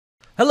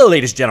Hello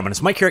ladies and gentlemen,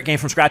 it's Mike here at Game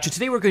From Scratch, and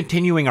today we're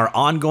continuing our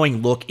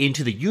ongoing look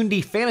into the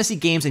Unity Fantasy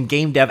Games and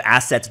Game Dev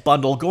Assets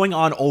bundle going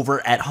on over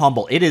at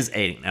Humble. It is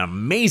an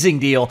amazing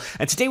deal,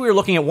 and today we are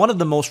looking at one of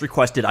the most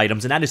requested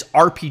items, and that is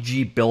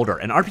RPG Builder.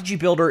 And RPG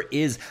Builder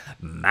is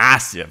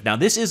massive. Now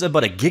this is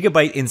about a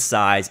gigabyte in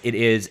size. It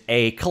is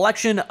a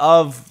collection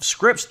of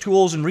scripts,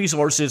 tools, and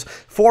resources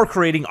for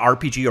creating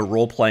RPG or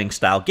role-playing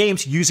style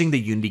games using the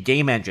Unity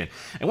game engine.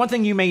 And one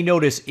thing you may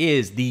notice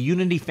is the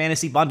Unity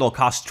Fantasy Bundle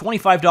costs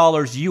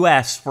 $25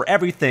 US for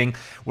everything,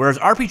 whereas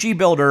RPG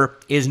Builder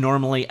is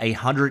normally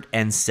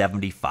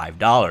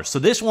 $175. So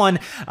this one,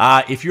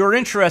 if you're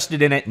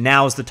interested in it,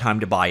 now is the time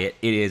to buy it.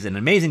 It is an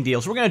amazing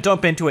deal. So we're going to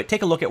jump into it,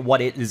 take a look at what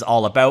it is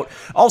all about.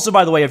 Also,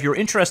 by the way, if you're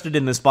interested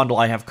in this bundle,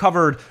 I have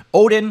covered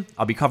Odin.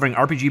 I'll be covering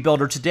RPG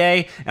Builder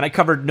today, and I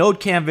covered Node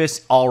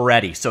Canvas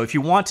already. So if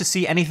you want to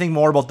see anything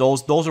more about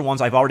those are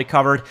ones I've already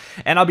covered,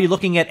 and I'll be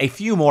looking at a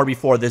few more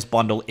before this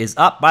bundle is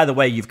up. By the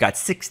way, you've got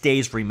 6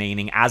 days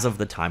remaining as of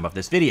the time of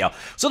this video.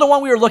 So the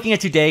one we are looking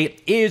at today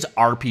is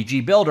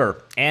RPG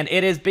Builder, and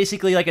it is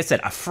basically, like I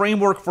said, a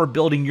framework for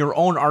building your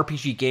own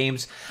RPG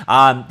games.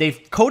 They've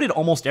coded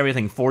almost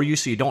everything for you,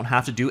 so you don't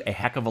have to do a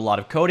heck of a lot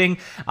of coding.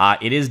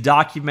 It is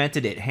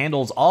documented. It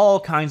handles all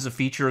kinds of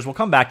features. We'll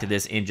come back to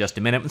this in just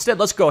a minute. Instead,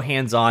 let's go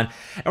hands-on,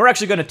 and we're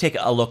actually going to take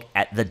a look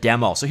at the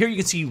demo. So here you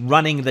can see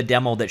running the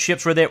demo that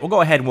ships with it. We'll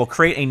go ahead and we'll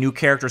create a new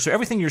character. So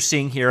everything you're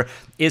seeing here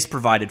is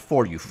provided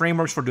for you.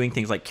 Frameworks for doing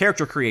things like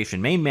character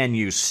creation, main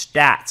menus,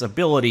 stats,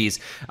 abilities.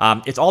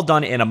 It's all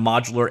done in a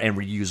modular and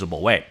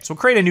reusable way. So we'll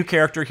create a new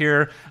character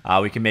here.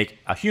 We can make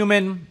a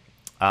human.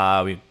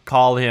 We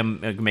call him,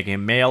 we can make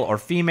him male or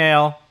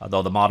female,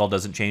 although the model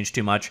doesn't change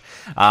too much.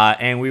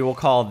 And we will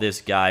call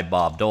this guy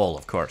Bob Dole,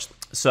 of course.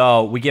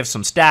 So we give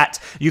some stats.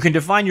 You can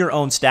define your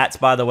own stats,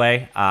 by the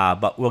way,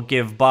 but we'll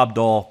give Bob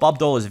Dole. Bob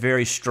Dole is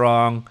very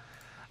strong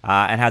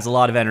and has a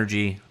lot of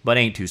energy, but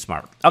ain't too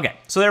smart. Okay,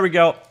 so there we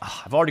go.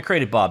 Oh, I've already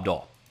created Bob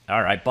Dole.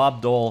 All right,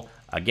 Bob Dole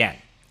again.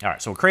 All right,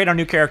 so we'll create our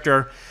new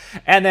character,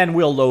 and then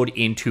we'll load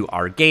into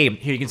our game.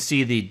 Here you can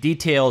see the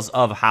details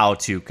of how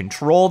to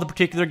control the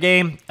particular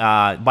game.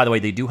 By the way,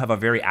 they do have a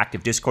very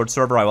active Discord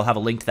server. I will have a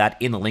link to that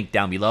in the link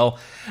down below.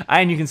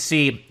 And you can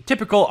see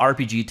typical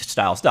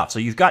RPG-style stuff. So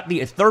you've got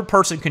the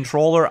third-person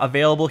controller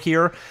available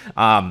here.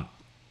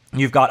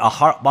 You've got a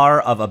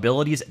hotbar of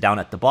abilities down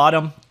at the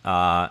bottom.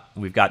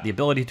 We've got the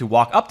ability to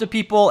walk up to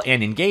people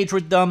and engage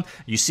with them.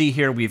 You see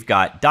here we've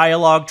got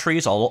dialogue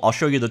trees. I'll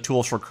show you the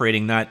tools for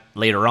creating that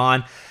later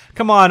on.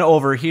 Come on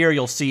over here.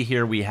 You'll see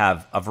here we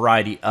have a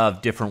variety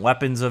of different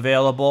weapons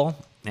available.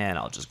 And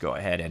I'll just go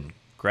ahead and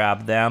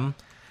grab them.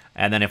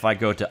 And then if I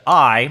go to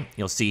I,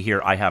 you'll see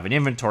here I have an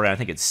inventory. I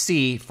think it's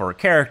C for a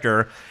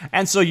character.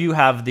 And so you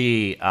have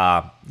the,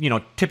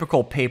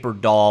 typical paper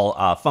doll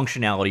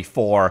functionality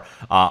for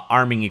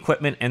arming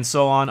equipment and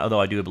so on. Although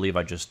I do believe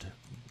I just...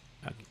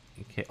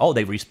 Okay. Oh,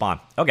 they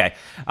respawn. Okay.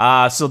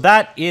 So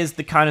that is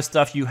the kind of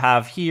stuff you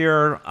have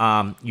here.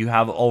 You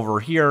have over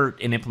here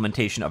an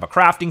implementation of a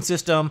crafting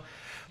system.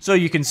 So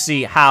you can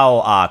see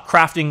how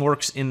crafting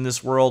works in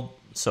this world.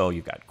 So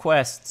you've got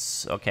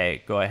quests.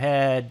 Okay, go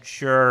ahead.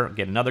 Sure,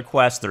 get another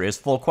quest. There is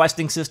full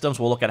questing systems.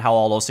 We'll look at how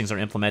all those things are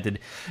implemented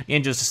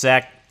in just a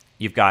sec.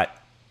 You've got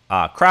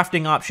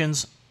crafting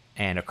options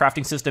and a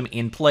crafting system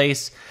in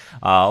place.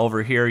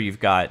 Over here,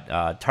 you've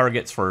got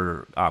targets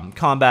for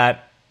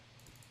combat.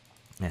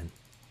 And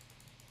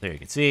there you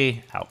can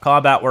see how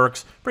combat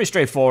works. Pretty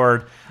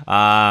straightforward.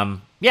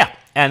 Yeah,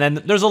 and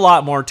then there's a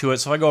lot more to it.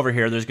 So if I go over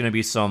here, there's going to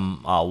be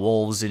some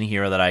wolves in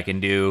here that I can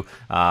do.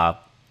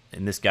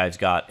 And this guy's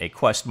got a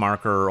quest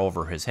marker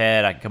over his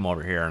head. I can come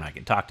over here and I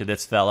can talk to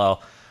this fellow.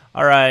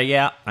 All right,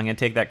 yeah, I'm going to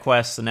take that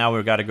quest. So now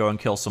we've got to go and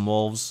kill some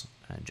wolves.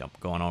 And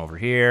going on over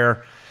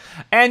here.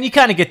 And you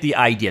kind of get the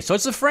idea. So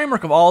it's a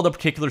framework of all the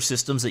particular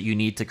systems that you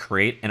need to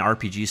create an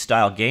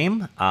RPG-style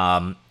game.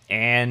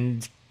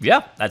 And...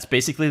 yeah, that's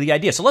basically the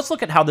idea. So let's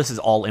look at how this is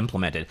all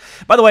implemented.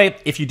 By the way,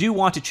 if you do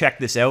want to check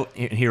this out,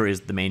 here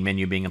is the main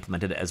menu being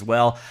implemented as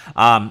well.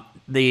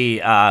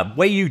 The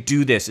way you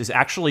do this is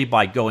actually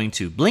by going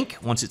to Blink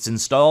once it's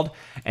installed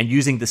and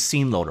using the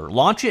scene loader.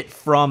 Launch it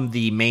from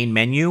the main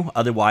menu,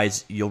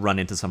 otherwise you'll run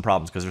into some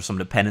problems because there's some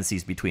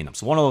dependencies between them.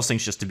 So one of those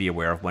things just to be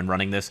aware of when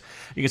running this.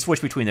 You can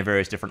switch between the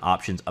various different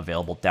options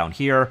available down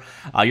here.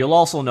 You'll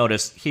also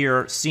notice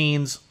here,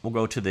 scenes, we'll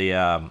go to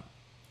the...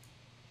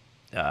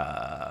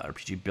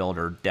 RPG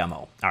Builder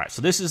demo. All right,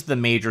 so this is the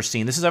major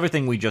scene. This is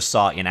everything we just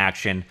saw in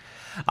action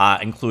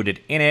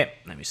included in it.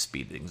 Let me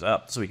speed things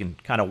up so we can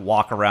kind of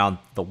walk around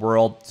the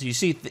world. So you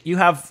see you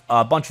have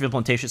a bunch of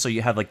implementations. So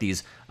you have like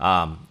these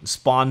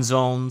spawn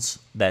zones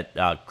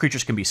that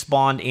creatures can be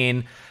spawned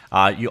in.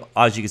 As you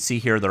can see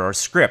here, there are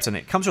scripts, and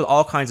it comes with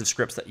all kinds of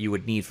scripts that you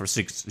would need for,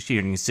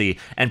 you can see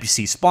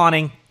NPC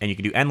spawning, and you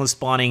can do endless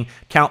spawning,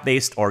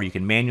 count-based, or you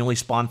can manually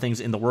spawn things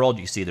in the world.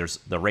 You see there's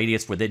the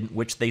radius within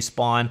which they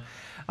spawn.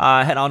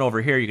 Head on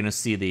over here, you're going to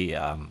see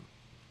the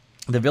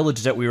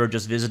village that we were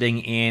just visiting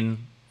in.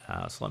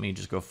 So let me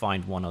just go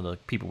find one of the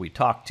people we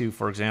talked to,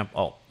 for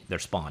example. Oh, they're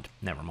spawned.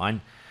 Never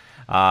mind.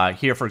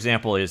 Here, for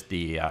example, is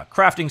the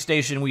crafting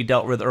station we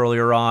dealt with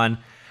earlier on.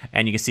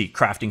 And you can see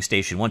crafting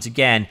station, once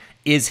again,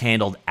 is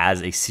handled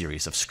as a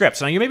series of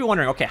scripts. Now, you may be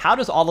wondering, okay, how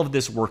does all of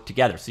this work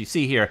together? So you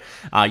see here,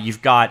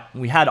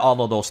 we had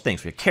all of those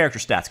things. We have character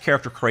stats,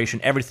 character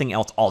creation, everything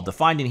else all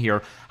defined in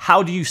here.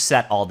 How do you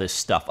set all this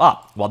stuff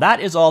up? Well,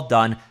 that is all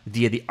done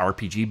via the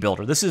RPG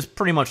Builder. This is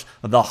pretty much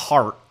the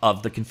heart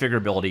of the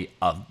configurability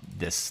of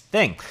this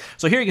thing.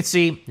 So here you can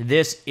see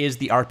this is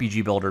the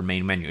RPG Builder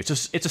main menu. It's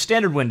a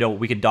standard window.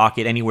 We can dock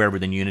it anywhere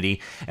within Unity,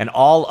 and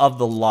all of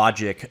the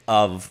logic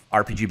of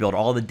RPG Builder,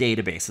 all the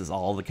databases,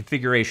 all the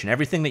configuration,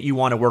 everything that you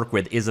want to work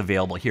with is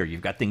available here.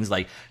 You've got things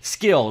like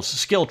skills,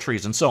 skill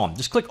trees, and so on.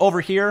 Just click over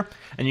here,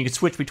 and you can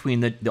switch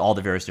between all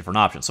the various different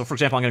options. So for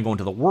example, I'm going to go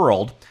into the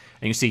world,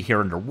 and you see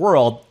here under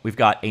world, we've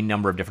got a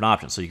number of different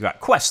options. So you've got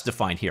quests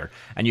defined here,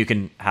 and you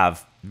can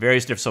have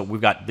various different. So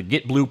we've got the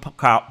Get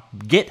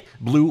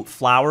Blue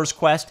Flowers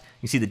quest.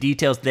 You see the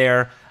details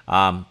there,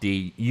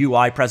 the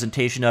UI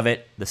presentation of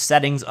it, the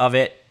settings of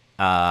it,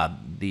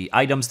 the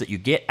items that you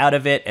get out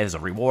of it as a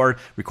reward,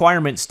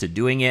 requirements to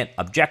doing it,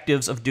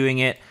 objectives of doing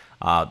it,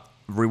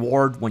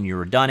 reward when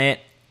you're done it,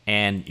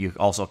 and you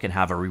also can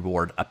have a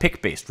reward, a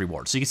pick-based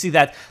reward. So you can see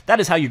that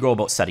is how you go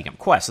about setting up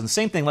quests. And the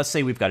same thing, let's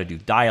say we've got to do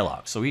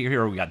dialogue. So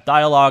here we got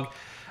dialogue.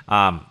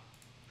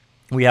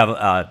 We have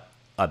a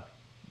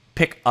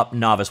pick up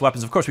novice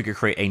weapons. Of course, we could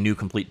create a new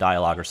complete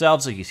dialogue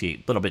ourselves, so you can see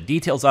a little bit of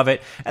details of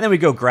it. And then we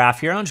go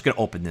graph here. I'm just going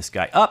to open this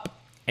guy up,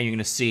 and you're going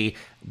to see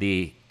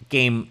the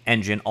game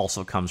engine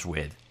also comes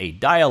with a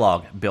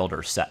dialogue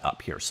builder set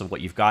up here. So what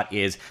you've got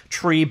is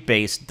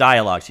tree-based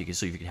dialogues.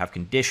 So you can have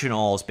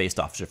conditionals based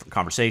off different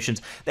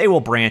conversations. They will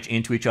branch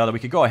into each other. We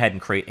could go ahead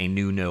and create a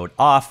new node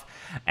off,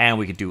 and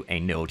we could do a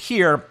node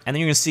here. And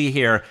then you're going to see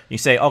here, you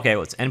say, okay,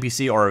 well, it's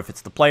NPC, or if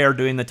it's the player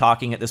doing the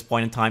talking at this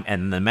point in time,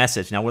 and the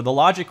message. Now, where the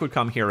logic would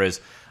come here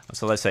is,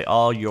 so let's say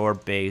all your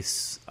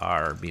base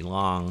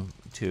belong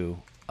to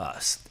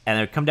us. And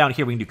then come down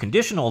here, we can do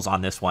conditionals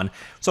on this one.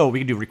 So we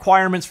can do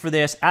requirements for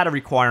this, add a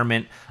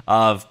requirement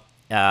of,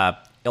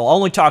 it'll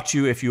only talk to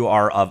you if you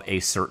are of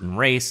a certain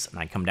race. And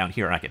I come down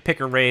here and I can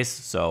pick a race,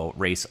 so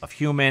race of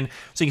human.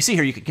 So you can see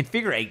here, you can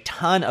configure a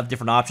ton of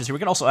different options here. We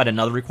can also add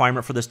another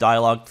requirement for this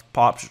dialogue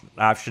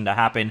option to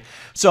happen.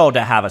 So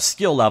to have a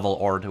skill level,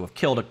 or to have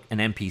killed an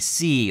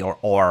NPC,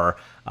 or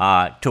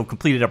to have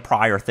completed a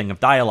prior thing of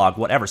dialogue,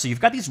 whatever. So you've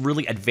got these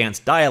really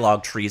advanced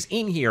dialogue trees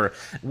in here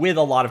with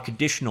a lot of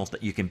conditionals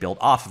that you can build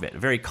off of it. A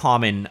very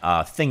common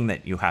thing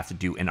that you have to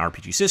do in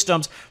RPG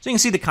systems. So you can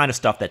see the kind of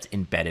stuff that's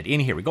embedded in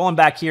here. We go on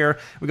back here,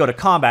 we go to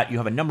combat. You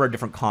have a number of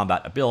different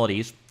combat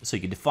abilities, so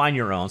you can define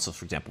your own. So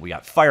for example, we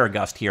got Fire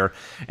Gust here,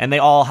 and they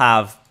all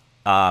have,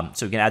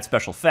 so we can add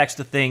special effects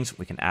to things.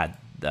 We can add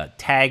the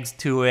tags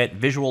to it.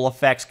 Visual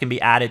effects can be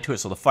added to it.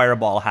 So the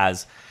Fireball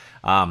has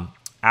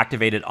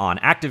activated on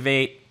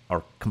activate,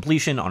 or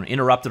completion on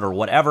interrupted, or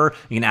whatever.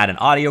 You can add an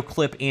audio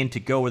clip in to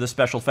go with a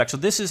special effect. So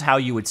this is how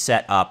you would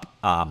set up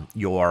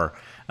your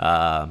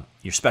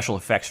special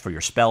effects for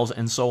your spells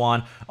and so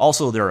on.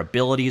 Also, their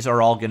abilities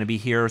are all going to be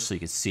here, so you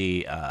can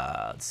see.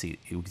 Let's see.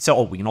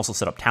 We can also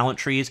set up talent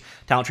trees.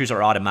 Talent trees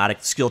are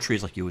automatic skill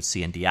trees, like you would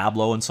see in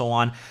Diablo and so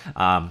on.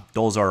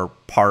 Those are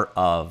part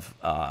of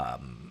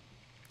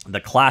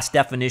the class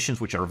definitions,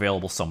 which are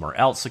available somewhere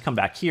else. So come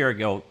back here,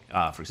 go.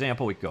 For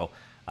example, we go.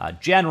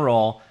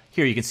 General,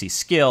 here you can see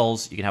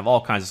skills. You can have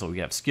all kinds of, so we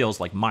have skills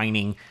like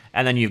mining,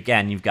 and then you've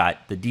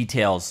got the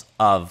details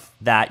of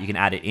that. You can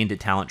add it into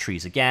talent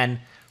trees again.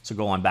 So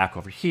go on back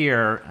over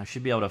here. I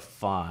should be able to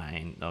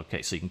find,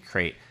 okay, so you can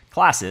create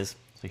classes.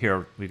 So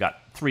here we've got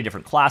 3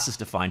 different classes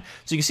defined.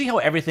 So you can see how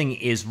everything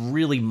is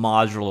really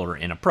modular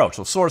in approach.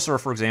 So Sorcerer,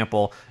 for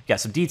example, you got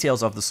some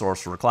details of the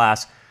Sorcerer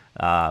class,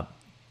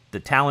 the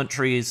talent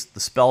trees, the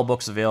spell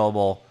books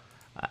available,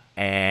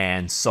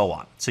 and so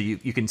on. So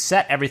you can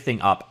set everything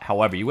up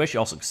however you wish. You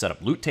also can set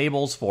up loot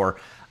tables for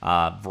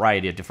a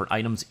variety of different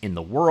items in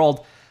the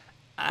world.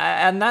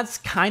 And that's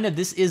kind of,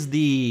 this is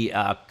the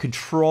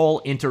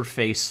control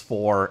interface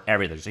for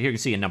everything. So here you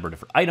can see a number of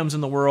different items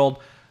in the world.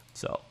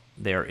 So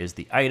there is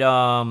the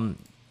item.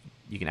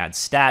 You can add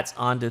stats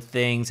onto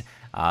things.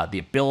 The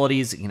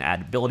abilities, you can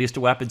add abilities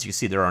to weapons. You can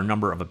see there are a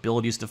number of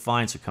abilities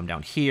defined. So come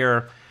down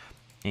here,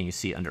 and you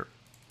see under...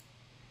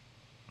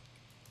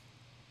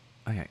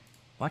 Okay,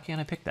 why can't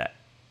I pick that?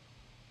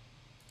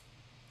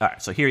 All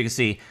right, so here you can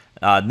see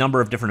a number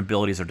of different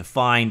abilities are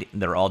defined.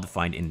 They're all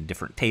defined in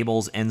different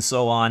tables and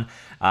so on.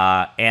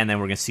 And then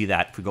we're going to see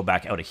that if we go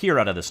back out of here,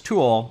 out of this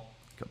tool,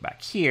 go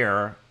back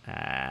here,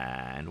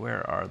 and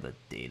where are the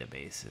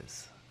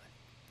databases?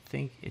 I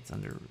think it's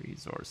under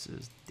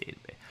resources,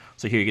 database.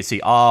 So here you can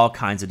see all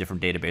kinds of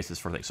different databases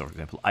for things. So for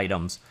example,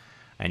 items,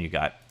 and you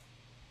got,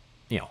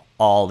 you know,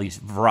 all these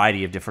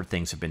variety of different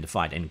things have been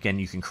defined. And again,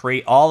 you can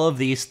create all of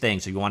these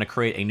things. If you want to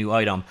create a new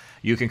item,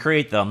 you can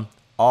create them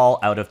all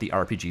out of the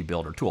RPG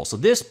Builder tool. So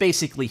this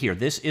basically here,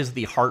 this is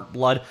the heart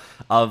blood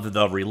of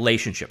the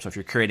relationship. So if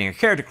you're creating a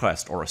character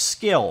quest or a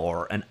skill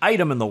or an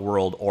item in the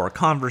world or a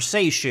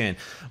conversation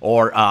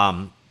or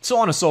so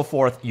on and so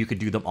forth. You could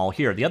do them all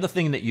here. The other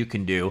thing that you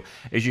can do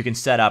is you can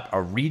set up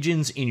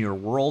regions in your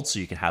world, so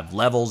you can have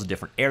levels,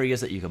 different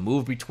areas that you can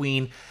move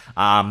between.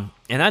 And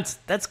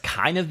that's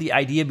kind of the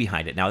idea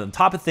behind it. Now, on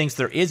top of things,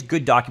 there is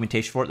good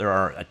documentation for it. There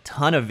are a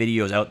ton of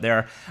videos out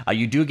there.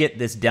 You do get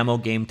this demo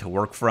game to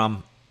work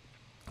from.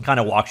 Kind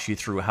of walks you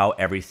through how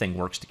everything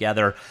works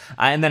together.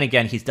 And then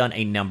again, he's done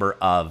a number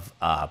of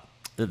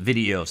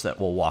videos that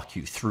will walk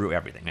you through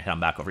everything. I come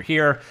back over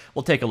here.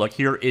 We'll take a look.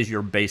 Here is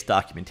your base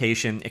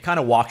documentation. It kind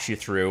of walks you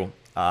through.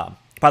 By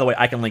the way,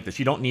 I can link this.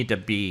 You don't need to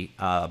be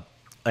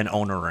an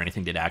owner or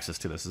anything to get access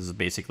to this. This is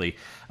basically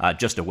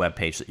just a web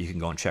page that you can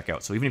go and check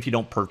out. So even if you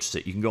don't purchase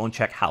it, you can go and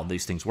check how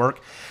these things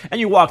work. And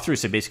you walk through.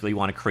 So basically you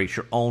want to create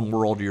your own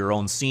world or your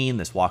own scene.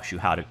 This walks you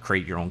how to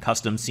create your own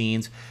custom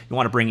scenes. You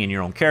want to bring in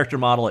your own character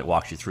model. It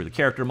walks you through the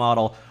character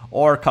model.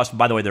 Or custom,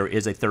 by the way, there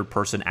is a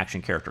third-person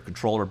action character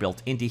controller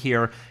built into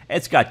here.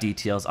 It's got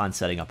details on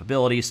setting up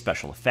abilities,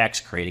 special effects,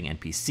 creating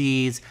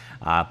NPCs.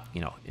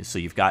 So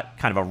you've got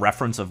kind of a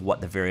reference of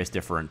what the various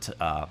different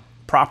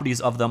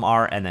properties of them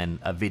are, and then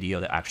a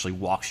video that actually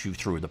walks you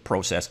through the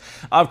process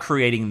of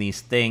creating these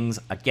things.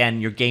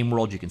 Again, your game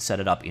world, you can set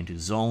it up into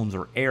zones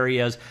or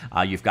areas.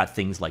 You've got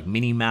things like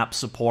mini-map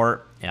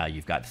support.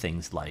 You've got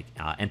things like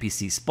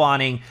NPC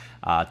spawning,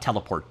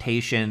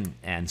 teleportation,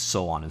 and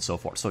so on and so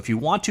forth. So if you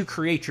want to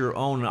create your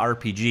own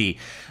RPG,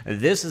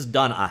 this has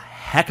done a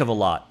heck of a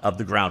lot of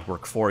the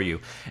groundwork for you.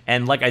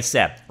 And like I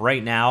said,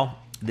 right now,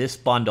 this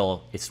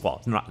bundle, it's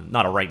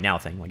not a right now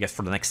thing. I guess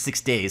for the next 6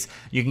 days,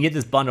 you can get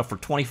this bundle for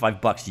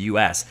 $25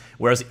 US,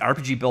 whereas the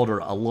RPG Builder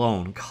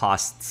alone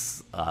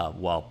costs,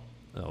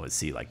 let's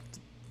see, like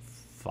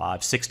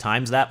 5-6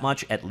 times that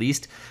much at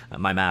least.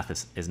 My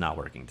math is not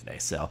working today.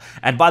 So,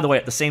 and by the way,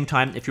 at the same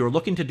time, if you're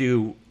looking to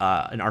do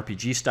an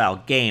RPG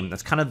style game,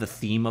 that's kind of the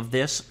theme of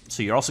this.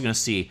 So you're also going to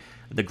see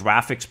the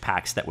graphics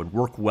packs that would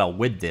work well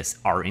with this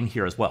are in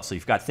here as well. So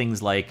you've got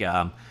things like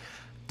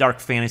dark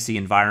fantasy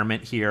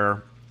environment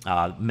here,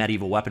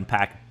 medieval weapon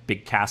pack,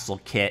 big castle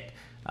kit,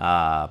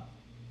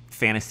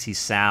 fantasy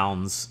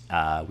sounds.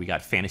 We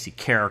got fantasy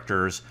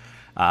characters,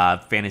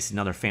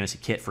 another fantasy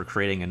kit for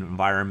creating an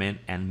environment,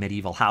 and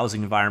medieval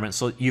housing environment.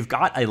 So you've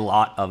got a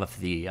lot of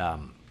the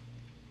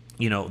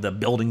the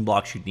building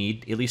blocks you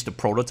need, at least to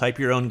prototype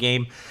your own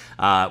game,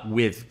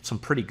 with some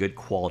pretty good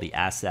quality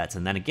assets.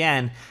 And then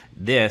again,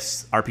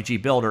 this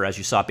RPG Builder, as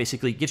you saw,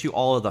 basically gives you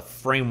all of the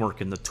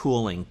framework and the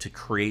tooling to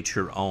create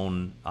your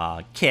own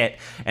kit.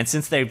 And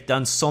since they've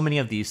done so many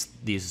of these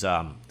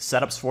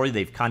setups for you,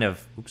 they've kind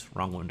of,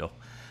 wrong window.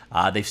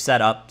 They've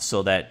set up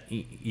so that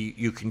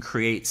you can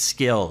create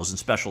skills and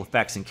special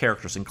effects and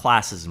characters and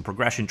classes and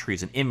progression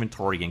trees and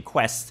inventory and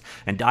quests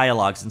and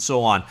dialogues and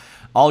so on,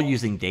 all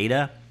using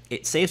data.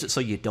 It saves it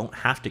so you don't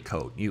have to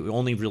code. You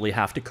only really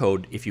have to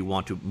code if you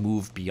want to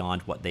move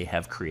beyond what they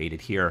have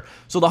created here.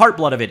 So the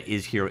heartblood of it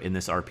is here in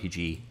this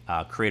RPG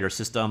creator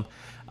system.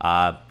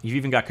 You've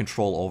even got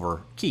control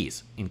over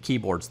keys in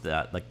keyboards,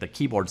 like the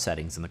keyboard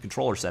settings and the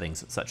controller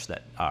settings and such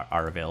that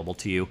are available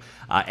to you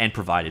and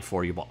provided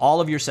for you. But all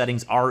of your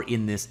settings are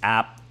in this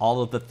app.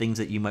 All of the things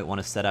that you might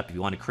want to set up if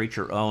you want to create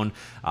your own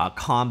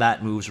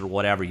combat moves or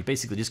whatever, you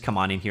basically just come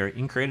on in here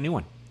and create a new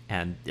one.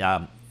 And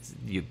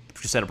you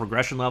set a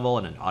progression level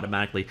and then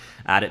automatically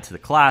add it to the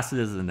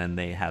classes, and then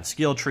they have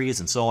skill trees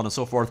and so on and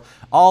so forth.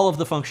 All of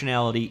the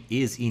functionality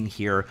is in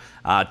here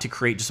to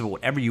create just about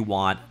whatever you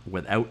want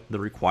without the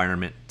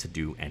requirement to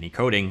do any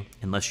coding,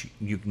 unless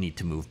you need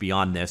to move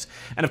beyond this.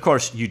 And of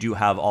course, you do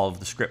have all of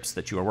the scripts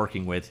that you are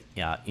working with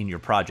in your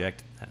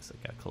project. As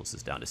I got to close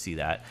this down to see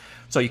that.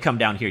 So you come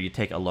down here, you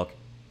take a look,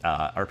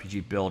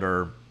 RPG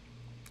Builder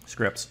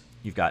scripts.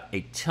 You've got a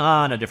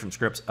ton of different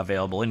scripts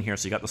available in here.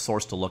 So you got the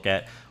source to look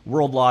at,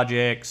 world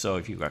logic. So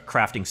if you've got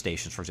crafting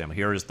stations, for example,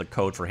 here is the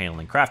code for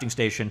handling crafting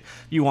station.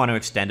 You want to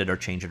extend it or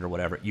change it or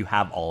whatever, you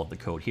have all of the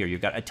code here.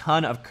 You've got a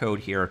ton of code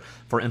here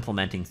for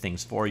implementing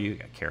things for you. You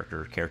got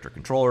character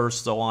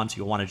controllers, so on. So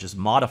you'll want to just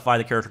modify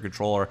the character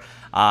controller.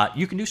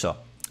 You can do so.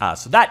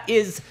 So that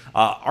is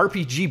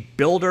RPG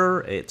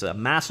Builder. It's a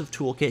massive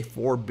toolkit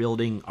for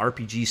building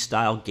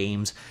RPG-style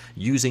games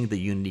using the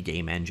Unity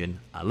game engine.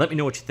 Let me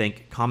know what you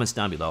think. Comments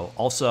down below.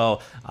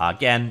 Also,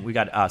 again, we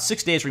got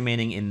 6 days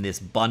remaining in this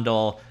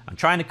bundle. I'm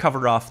trying to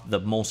cover off the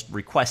most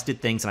requested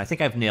things, and I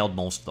think I've nailed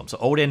most of them. So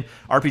Odin,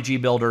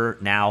 RPG Builder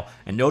now,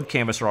 and Node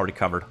Canvas are already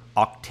covered.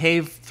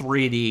 Octave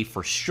 3D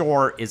for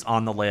sure is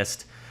on the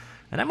list.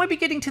 And I might be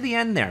getting to the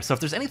end there. So if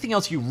there's anything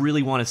else you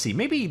really want to see,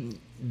 maybe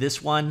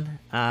this one.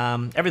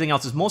 Everything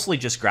else is mostly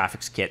just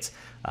graphics kits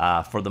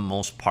for the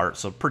most part,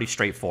 so pretty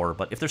straightforward.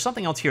 But if there's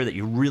something else here that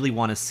you really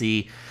want to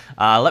see,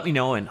 let me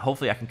know, and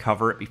hopefully I can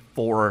cover it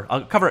before.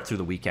 I'll cover it through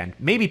the weekend.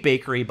 Maybe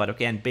Bakery, but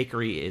again,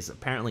 Bakery is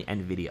apparently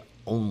NVIDIA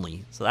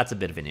only, so that's a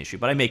bit of an issue,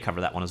 but I may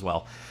cover that one as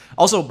well.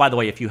 Also, by the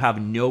way, if you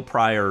have no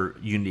prior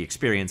Unity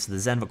experience, the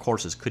Zenva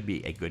courses could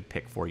be a good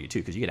pick for you too,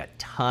 because you get a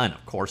ton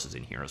of courses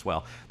in here as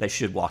well that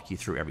should walk you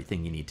through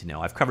everything you need to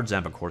know. I've covered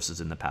Zenva courses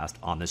in the past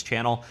on this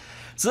channel.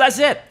 So that's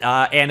it.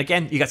 And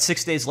again, you got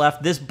 6 days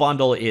left. This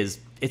bundle is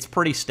It's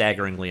pretty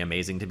staggeringly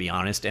amazing, to be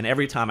honest, and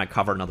every time I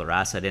cover another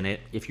asset in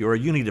it, if you're a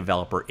Unity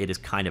developer, it is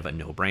kind of a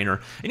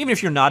no-brainer. And even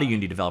if you're not a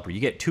Unity developer, you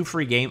get 2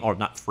 free games, or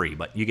not free,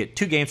 but you get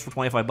 2 games for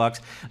 25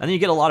 bucks, and then you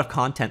get a lot of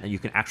content that you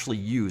can actually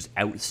use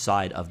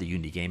outside of the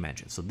Unity game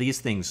engine. So these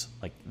things,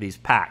 like these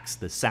packs,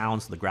 the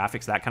sounds, the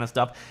graphics, that kind of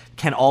stuff,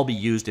 can all be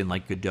used in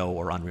like Godot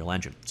or Unreal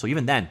Engine. So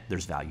even then,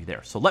 there's value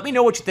there. So let me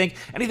know what you think.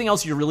 Anything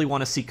else you really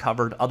want to see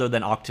covered other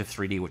than Octave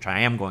 3D, which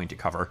I am going to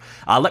cover,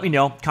 let me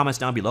know. Comments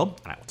down below,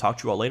 and I will talk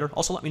to you all later.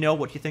 Also, let me know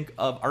what you think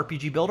of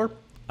RPG Builder.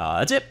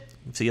 That's it.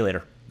 See you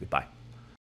later. Goodbye.